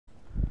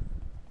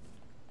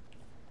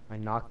I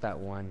knocked that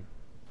one.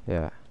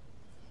 Yeah.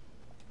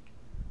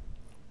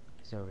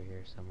 He's over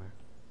here somewhere.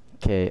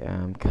 Okay,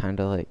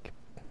 kinda like,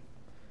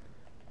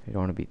 you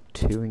don't want to be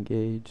too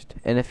engaged.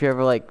 And if you're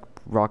ever like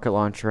rocket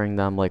launchering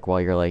them like while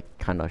you're like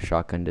kinda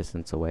shotgun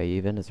distance away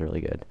even, is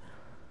really good.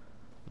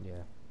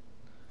 Yeah.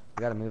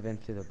 We gotta move in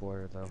through the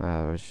border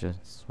though. It's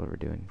just what we're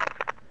doing.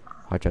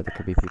 Watch out, there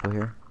could be people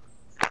here.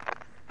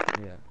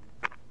 Yeah.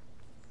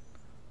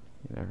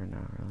 You never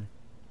know, really.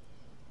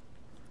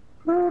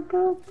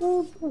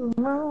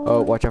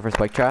 Oh, watch out for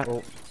spike trap.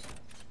 Oh.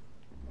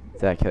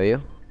 Did that kill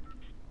you?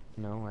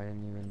 No, I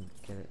didn't even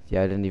get it.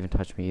 Yeah, it didn't even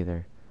touch me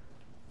either.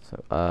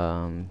 So,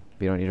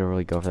 we don't need to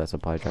really go for that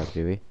supply drop,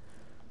 do we?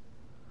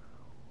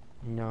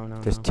 No, no,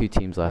 There's no. 2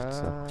 teams left,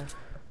 so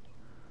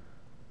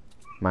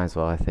might as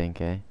well, I think,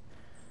 eh?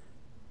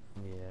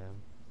 Yeah.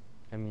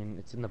 I mean,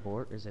 it's in the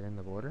border. Is it in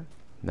the border?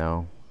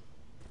 No.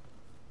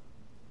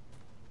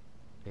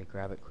 Okay,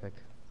 grab it quick.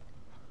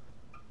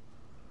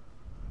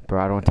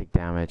 Bro, I don't want to take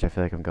damage. I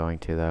feel like I'm going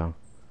to, though.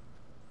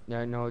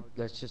 No, no,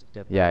 let's just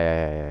dip.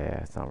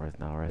 Yeah. It's not worth,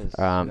 not worth.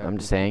 I'm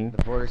just saying.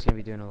 The border's gonna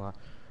be doing a lot.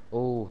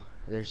 Oh,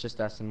 there's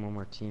just us and one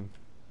more team.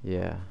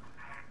 Yeah.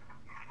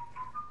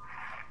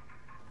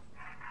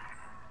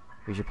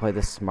 We should play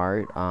this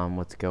smart.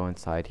 Let's go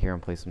inside here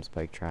and play some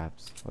spike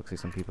traps. Looks like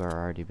some people are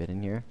already been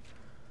in here.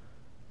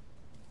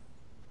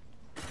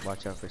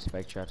 Watch out for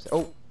spike traps.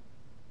 Oh,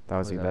 That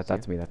was you. That's you?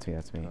 me. That's me.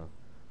 That's me. Oh.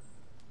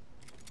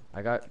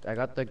 I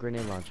got the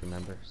grenade launcher,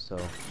 remember? So.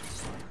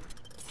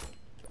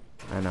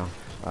 I know.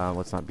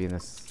 Let's not be in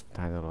this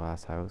tiny little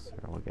ass house,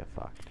 or we'll get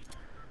fucked.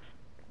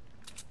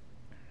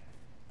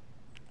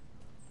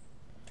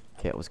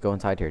 Okay, let's go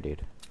inside here,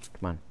 dude.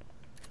 Come on.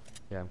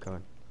 Yeah, I'm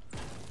coming.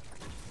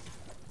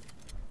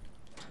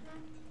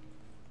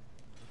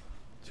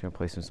 Just gonna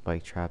play some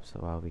spike traps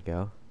while we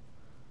go.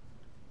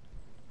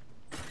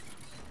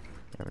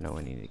 Never know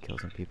when you need to kill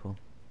some people.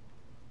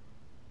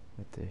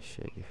 With this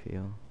shit, you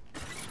feel.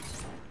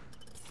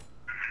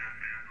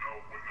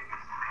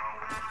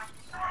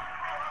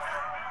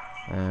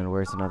 And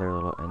where's another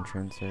little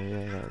entrance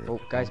area? Oh,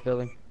 guys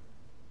building.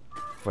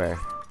 Where?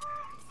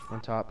 On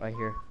top, I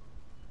hear.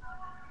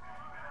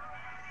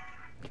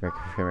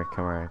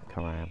 Come around.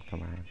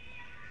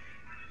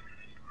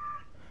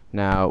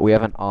 Now, we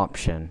have an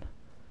option.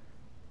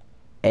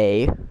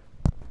 A,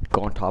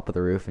 go on top of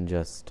the roof and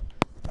just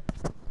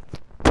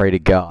pray to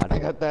God. I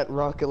got that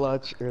rocket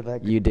launcher.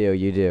 That You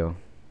do.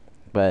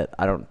 But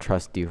I don't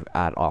trust you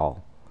at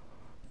all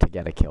to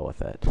get a kill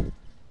with it.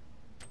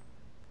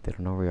 They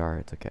don't know where we are,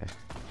 it's okay.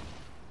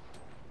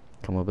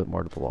 Come a little bit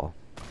more to the wall.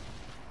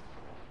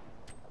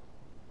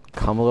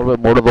 Come a little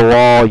bit more to the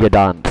wall, you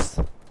dunce.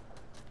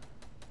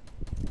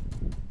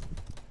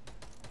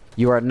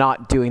 You are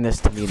not doing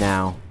this to me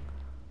now.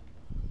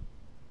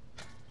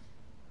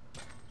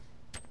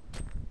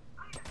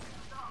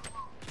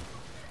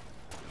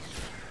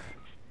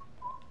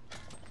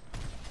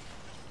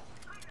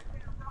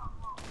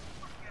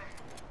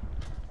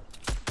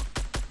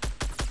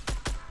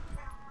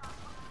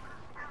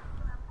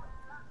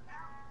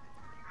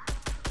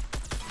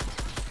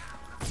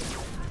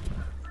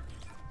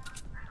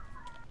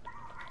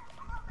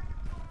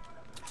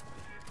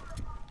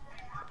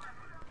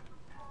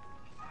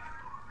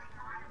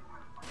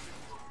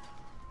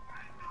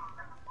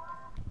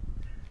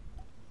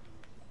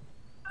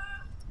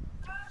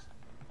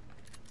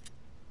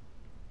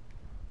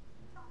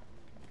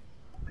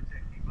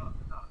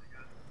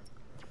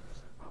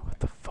 What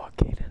the fuck,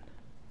 Aiden?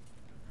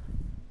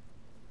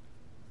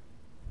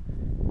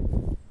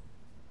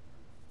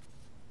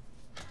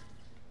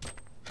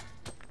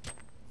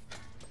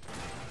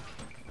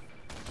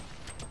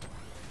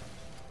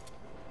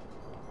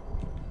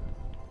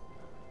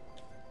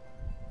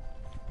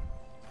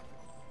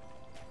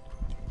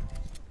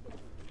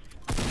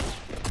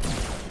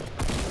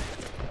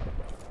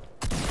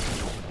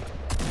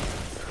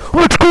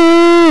 Let's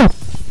go!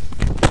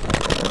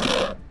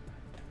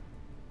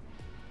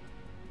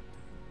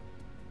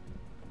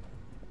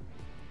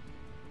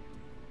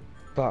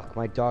 Fuck,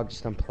 my dog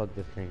just unplugged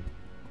the thing.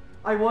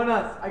 I won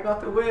us. I got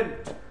the win.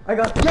 I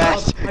got the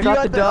Yes! dub. I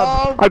got the dub.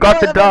 Oh, I got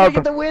the I'm not gonna dub.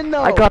 get the win,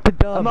 though. I got the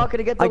dub. I'm not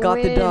gonna get the I got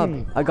the win.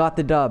 dub. I got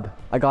the dub.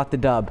 I got the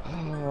dub.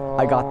 Oh,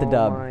 I got the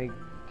dub. my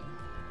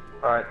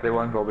Alright, they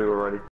won goal, we were ready.